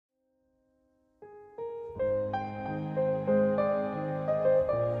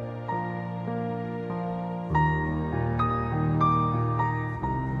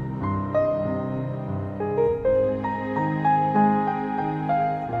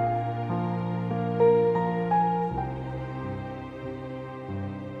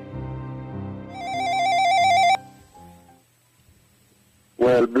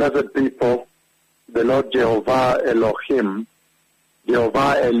blessed people, the Lord Jehovah Elohim,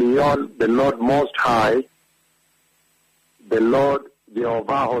 Jehovah Elion, the Lord Most High, the Lord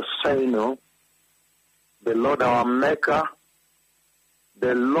Jehovah Hosseinu, the Lord our Maker,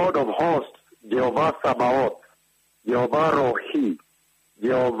 the Lord of hosts, Jehovah Sabaoth, Jehovah Rohi,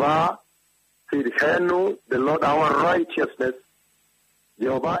 Jehovah Sidhenu, the Lord our righteousness,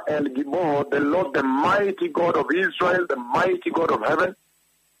 Jehovah El Gibor, the Lord, the mighty God of Israel, the mighty God of heaven,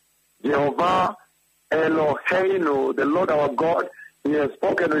 Jehovah Eloheinu, the Lord our God. He has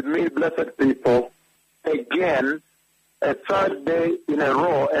spoken with me, blessed people, again, a third day in a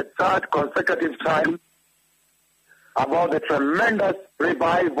row, a third consecutive time, about the tremendous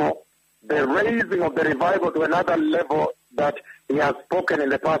revival, the raising of the revival to another level that he has spoken in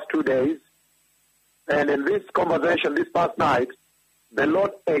the past 2 days. And in this conversation this past night, the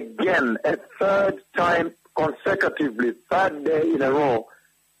Lord again, a third time consecutively, third day in a row,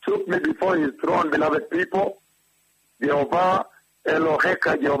 took me before his throne, beloved people. Jehovah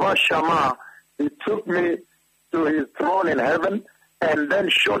Eloheka, Jehovah Shammah, he took me to his throne in heaven and then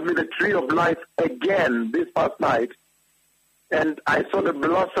showed me the tree of life again this past night. And I saw the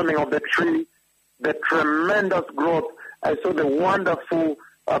blossoming of the tree, the tremendous growth. I saw the wonderful,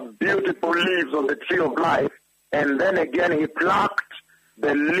 beautiful leaves of the tree of life. And then again, he plucked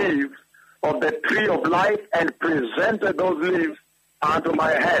the leaves of the tree of life and presented those leaves unto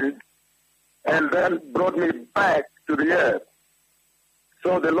my hand and then brought me back to the earth.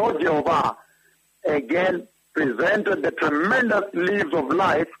 So the Lord Jehovah again presented the tremendous leaves of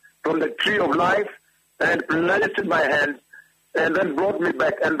life from the tree of life and placed it in my hands and then brought me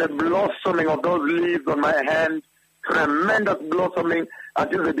back, and the blossoming of those leaves on my hand, tremendous blossoming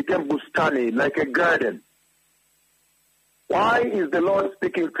until they became bustani, like a garden. Why is the Lord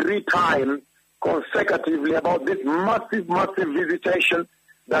speaking 3 times consecutively about this massive, massive visitation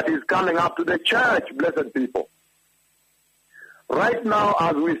that is coming up to the church, blessed people? Right now,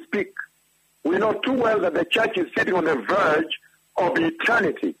 as we speak, we know too well that the church is sitting on the verge of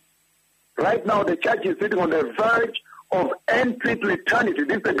eternity. Right now, the church is sitting on the verge of entry to eternity.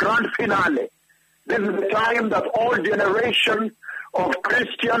 This is the grand finale. This is the time that all generations of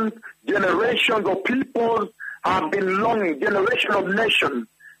Christians, generations of peoples have been longing, generation of nations,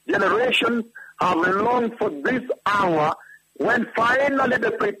 generations have longed for this hour when finally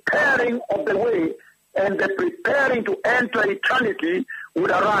the preparing of the way and the preparing to enter eternity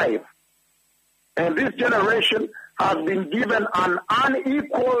would arrive. And this generation has been given an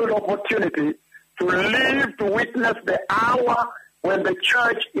unequaled opportunity to live to witness the hour when the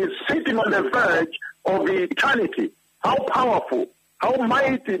church is sitting on the verge of eternity. How powerful, how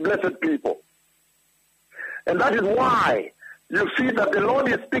mighty, blessed people. And that is why you see that the Lord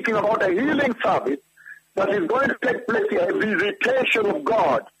is speaking about a healing service that is going to take place here, a visitation of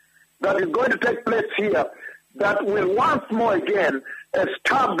God that is going to take place here, that will once more again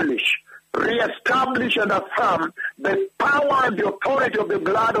establish, reestablish and affirm the power and the authority of the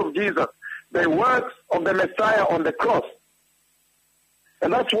blood of Jesus, the works of the Messiah on the cross.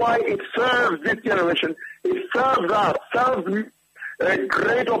 And that's why it serves this generation, it serves us, serves me a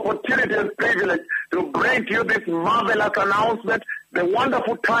great opportunity and privilege to bring to you this marvelous announcement, the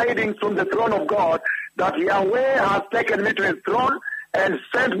wonderful tidings from the throne of God, that Yahweh has taken me to his throne and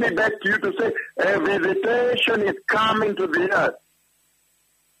sent me back to you to say, a visitation is coming to the earth.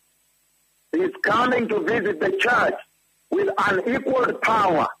 He's coming to visit the church with unequaled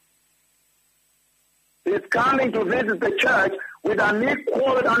power. He's coming to visit the church with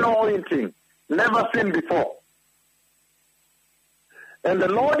unequaled anointing, never seen before. And the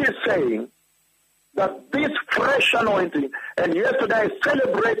Lord is saying that this fresh anointing, and yesterday I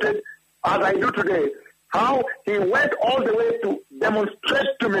celebrated, as I do today, how he went all the way to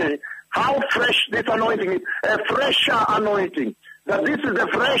demonstrate to me how fresh this anointing is, a fresher anointing, that this is the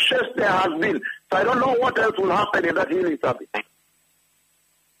freshest there has been. So I don't know what else will happen in that healing service.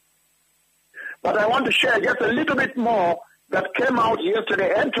 But I want to share just a little bit more that came out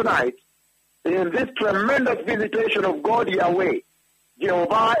yesterday and tonight in this tremendous visitation of God Yahweh,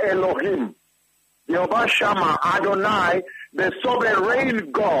 Jehovah Elohim, Jehovah Shammah, Adonai, the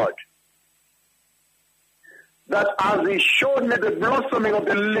sovereign God. That as he showed me the blossoming of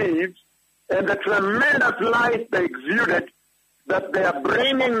the leaves and the tremendous light they exuded, that they are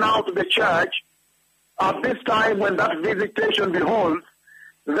bringing now to the church, at this time when that visitation beholds,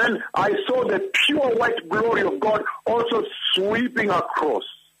 then I saw the pure white glory of God also sweeping across.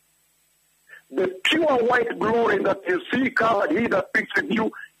 The pure white glory that you see covered, he that speaks with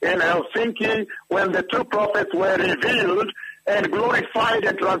you in Helsinki, when the 2 prophets were revealed and glorified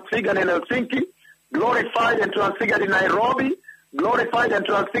and transfigured in Helsinki, glorified and transfigured in Nairobi, glorified and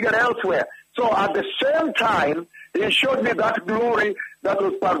transfigured elsewhere. So at the same time, he showed me that glory that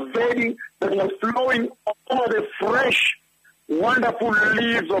was pervading, that was flowing over the fresh, wonderful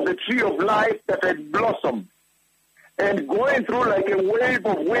leaves of the tree of life that had blossomed, and going through like a wave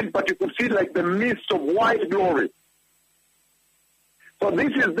of wind, but you could see like the mist of white glory. So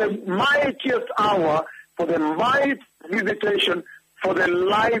this is the mightiest hour for the mighty visitation for the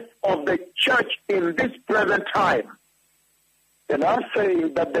life of the church in this present time. And I'm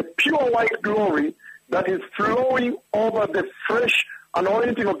saying that the pure white glory that is flowing over the fresh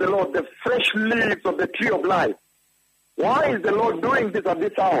anointing of the Lord, the fresh leaves of the tree of life. Why is the Lord doing this at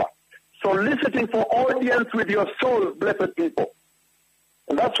this hour? Soliciting for audience with your soul, blessed people.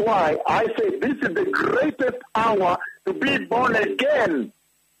 And that's why I say this is the greatest hour to be born again.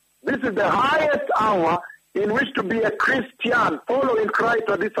 This is the highest hour in which to be a Christian, following Christ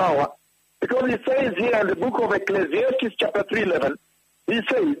at this hour. Because he says here in the book of Ecclesiastes chapter 3:11, he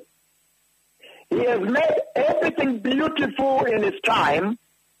says, he has made everything beautiful in his time.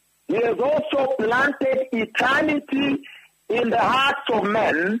 He has also planted eternity in the hearts of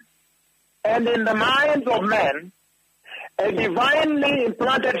men and in the minds of men, a divinely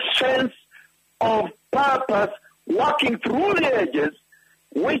implanted sense of purpose working through the ages,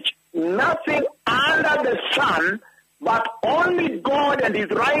 which nothing under the sun but only God and his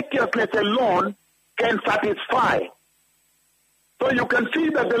righteousness alone can satisfy. So you can see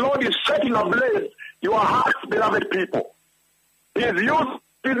that the Lord is setting ablaze your hearts, beloved people. He has used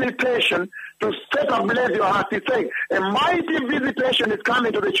visitation to set ablaze your hearts. He's saying a mighty visitation is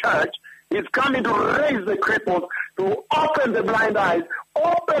coming to the church. He's coming to raise the cripples, to open the blind eyes,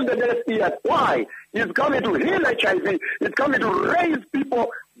 open the deaf ears. Why? He's coming to heal HIV. He's coming to raise people,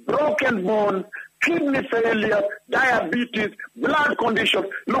 broken bones, kidney failure, diabetes, blood conditions,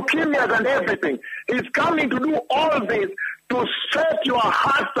 leukemias and everything. He's coming to do all this to set your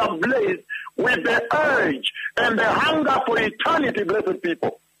hearts ablaze with the urge and the hunger for eternity, blessed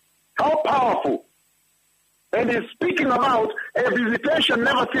people. How powerful. And he's speaking about a visitation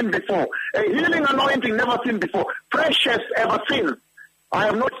never seen before, a healing anointing never seen before, freshest ever seen. I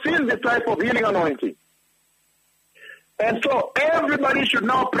have not seen this type of healing anointing. And so everybody should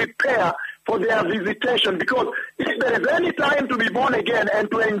now prepare for their visitation, because if there is any time to be born again and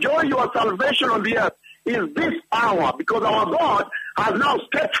to enjoy your salvation on the earth, is this hour, because our God has now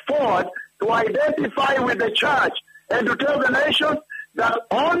stepped forward to identify with the church and to tell the nations that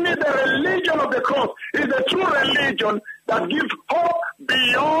only the religion of the cross is the true religion that gives hope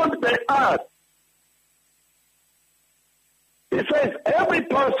beyond the earth. He says every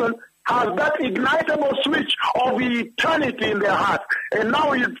person has that ignitable switch of eternity in their heart, and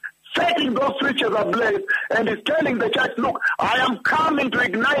now he's setting those switches ablaze, and he's telling the church, look, I am coming to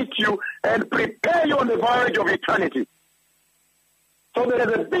ignite you and prepare you on the voyage of eternity. So there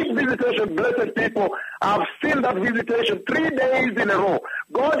is a big visitation, blessed people. I've seen that visitation 3 days in a row.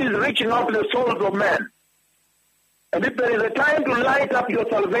 God is reaching out to the souls of men. And if there is a time to light up your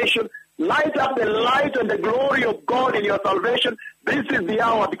salvation, light up the light and the glory of God in your salvation, this is the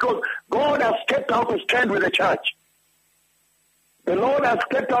hour, because God has stepped out to stand with the church. The Lord has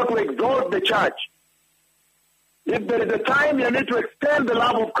stepped out to exalt the church. If there is a time you need to extend the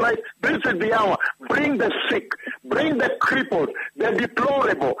love of Christ, this is the hour. Bring the sick, bring the crippled, the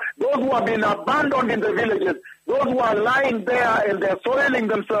deplorable, those who have been abandoned in the villages, those who are lying there and they're soiling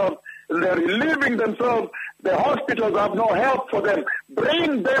themselves, they're relieving themselves, the hospitals have no help for them.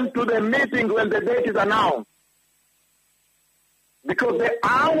 Bring them to the meeting when the date is announced. Because the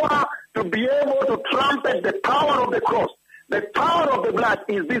hour to be able to trumpet the power of the cross, the power of the blood,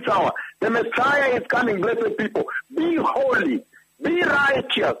 is this hour. The Messiah is coming, blessed people. Be holy. Be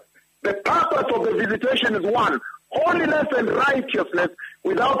righteous. The purpose of the visitation is one. Holiness and righteousness,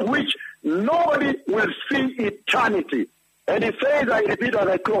 without which nobody will see eternity. And he says, I repeat as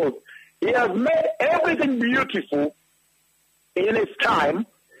I close, he has made everything beautiful in his time.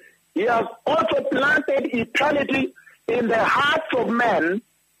 He has also planted eternity in the hearts of men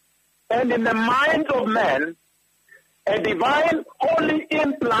and in the minds of men, a divine holy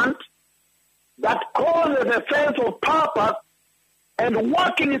implant that causes a sense of purpose and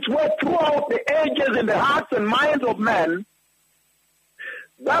working its way throughout the ages in the hearts and minds of men.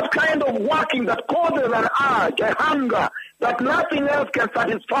 That kind of working that causes an urge, a hunger that nothing else can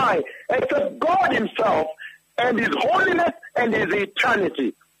satisfy except God himself and his holiness and his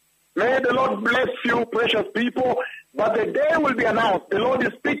eternity. May the Lord bless you, precious people. But the day will be announced. The Lord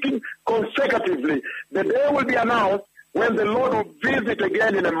is speaking consecutively. The day will be announced when the Lord will visit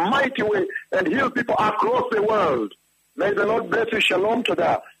again in a mighty way and heal people across the world. May the Lord bless you. Shalom.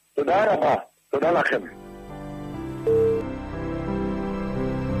 Todah. Todah Rabbah. Todah Lachem.